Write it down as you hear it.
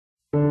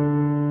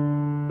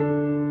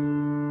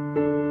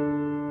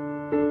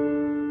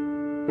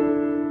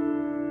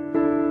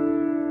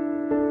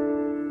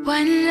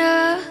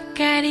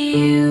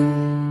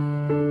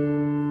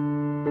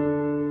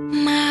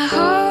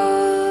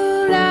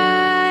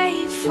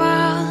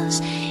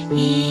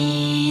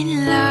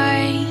in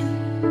line.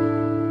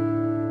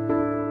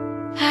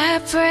 I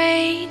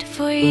prayed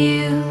for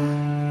you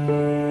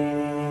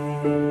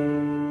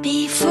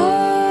before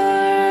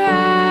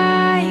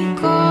I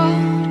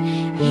called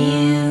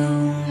you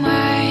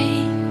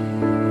mine.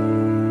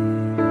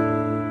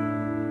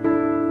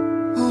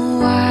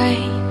 Oh, I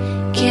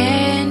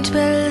can't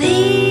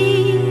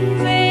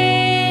believe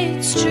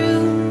it's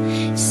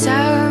true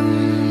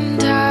sometimes.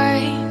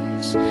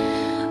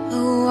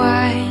 Oh,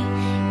 I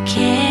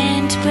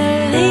can't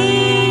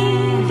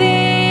believe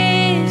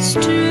it's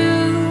true.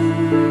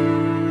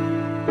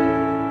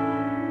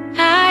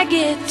 I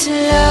get to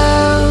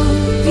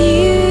love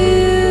you.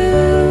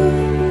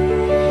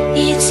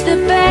 It's the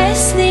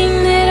best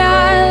thing that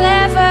I'll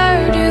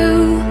ever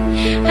do.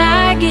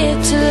 I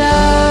get to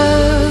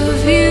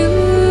love you.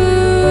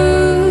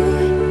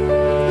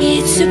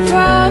 It's a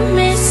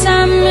promise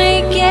I'm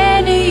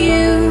making to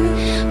you.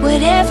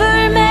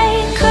 Whatever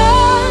may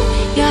come,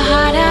 your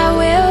heart I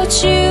will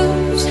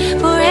choose.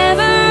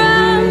 Forever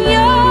I'm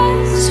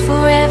yours,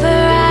 forever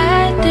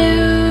I do.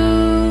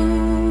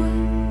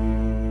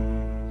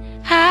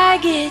 I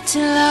get to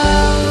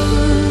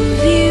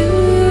love you.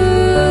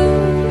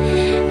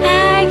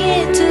 I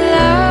get to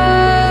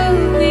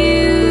love you.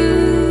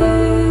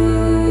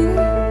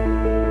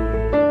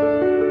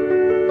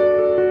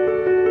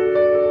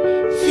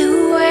 The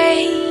way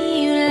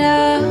you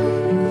love,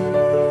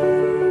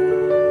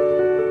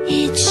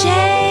 it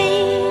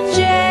changes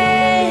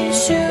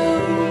who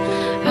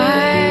I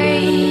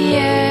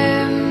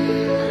am.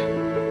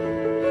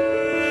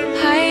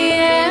 I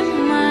am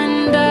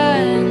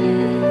undone.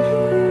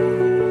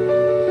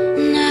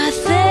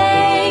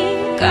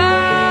 Nothing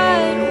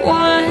God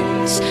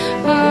wants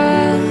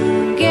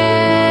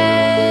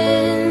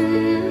again.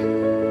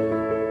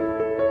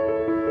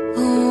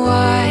 Oh,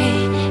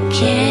 I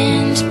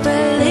can't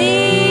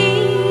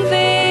believe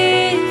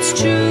it's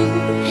true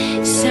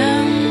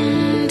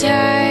sometimes.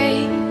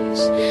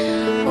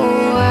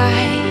 Oh, I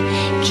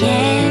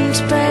can't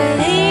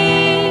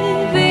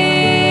believe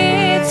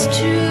it's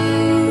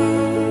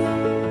true.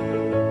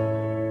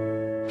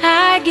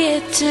 I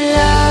get to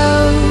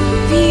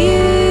love you.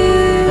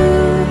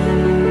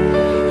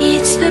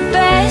 It's the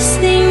best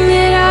thing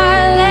that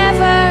I'll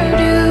ever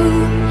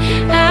do.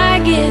 I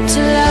get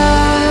to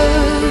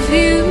love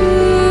you.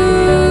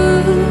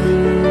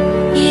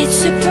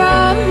 It's a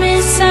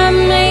promise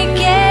I'm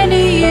making to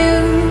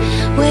you.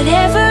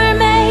 Whatever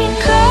may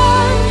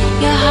come,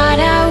 your heart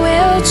I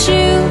will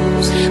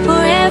choose.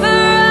 Forever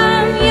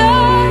I'm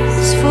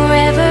yours,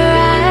 forever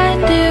I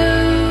do.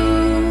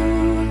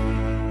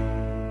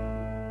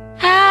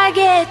 I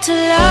get to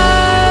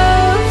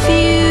love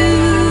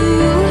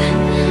you.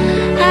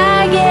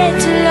 I get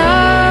to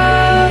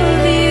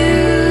love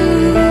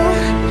you.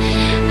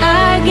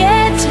 I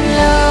get to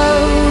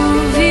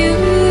love you.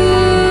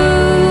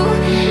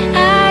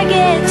 I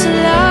get to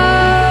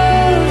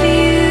love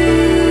you.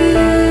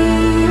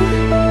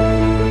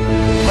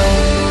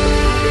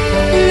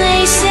 And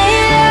they say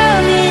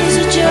love is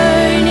a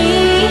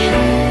journey,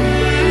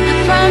 a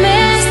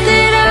promise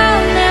that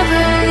I'll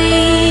never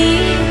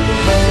leave.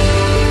 But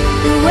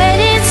when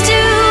it's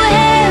too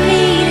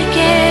heavy to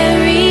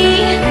carry,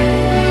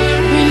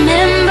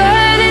 remember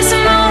this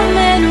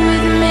moment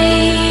with me.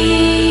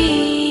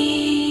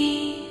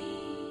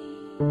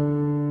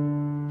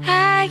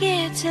 I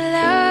get to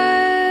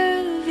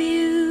love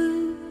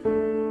you.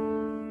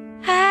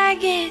 I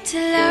get to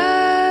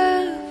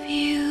love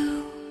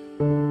you.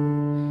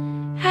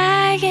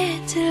 I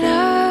get to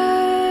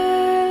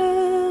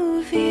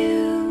love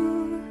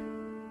you.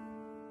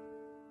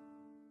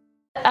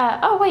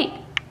 Oh wait.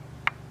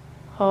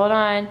 Hold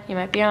on, you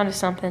might be onto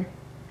something.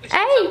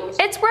 Hey,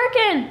 it's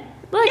working!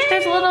 Look,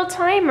 there's a little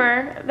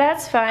timer.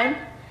 That's fine.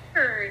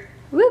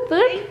 Whoop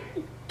whoop.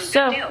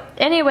 So,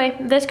 anyway,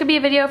 this could be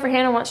a video for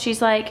Hannah once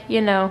she's like,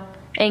 you know,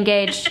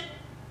 engaged.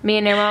 Me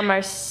and her mom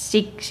are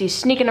she's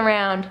sneaking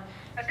around.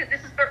 I said,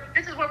 this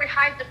is where we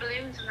hide the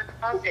balloons in the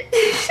closet.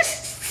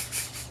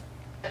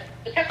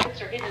 The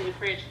textbooks are hidden in the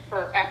fridge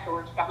for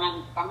afterwards,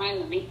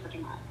 behind the meat pretty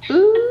much.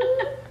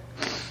 Ooh,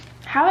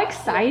 how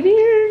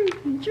exciting!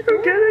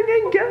 You're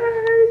getting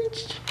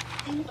engaged.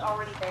 He's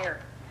already there.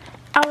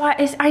 Oh,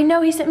 I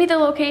know, he sent me the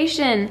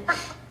location.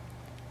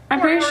 I'm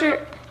pretty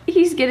sure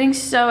he's getting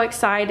so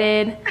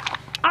excited.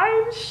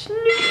 I'm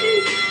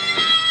sneaky.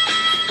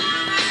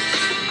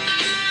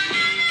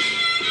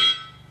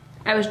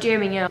 I was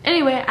jamming out.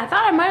 Anyway, I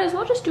thought I might as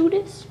well just do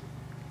this.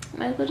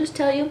 Might as well just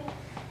tell you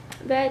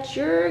that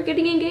you're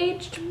getting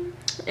engaged.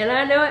 And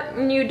I know it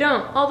and you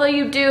don't. Although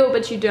you do,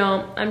 but you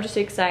don't. I'm just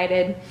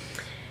excited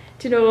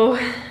to know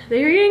that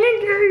you're getting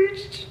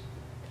engaged.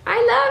 I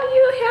love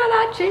you,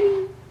 Hannah.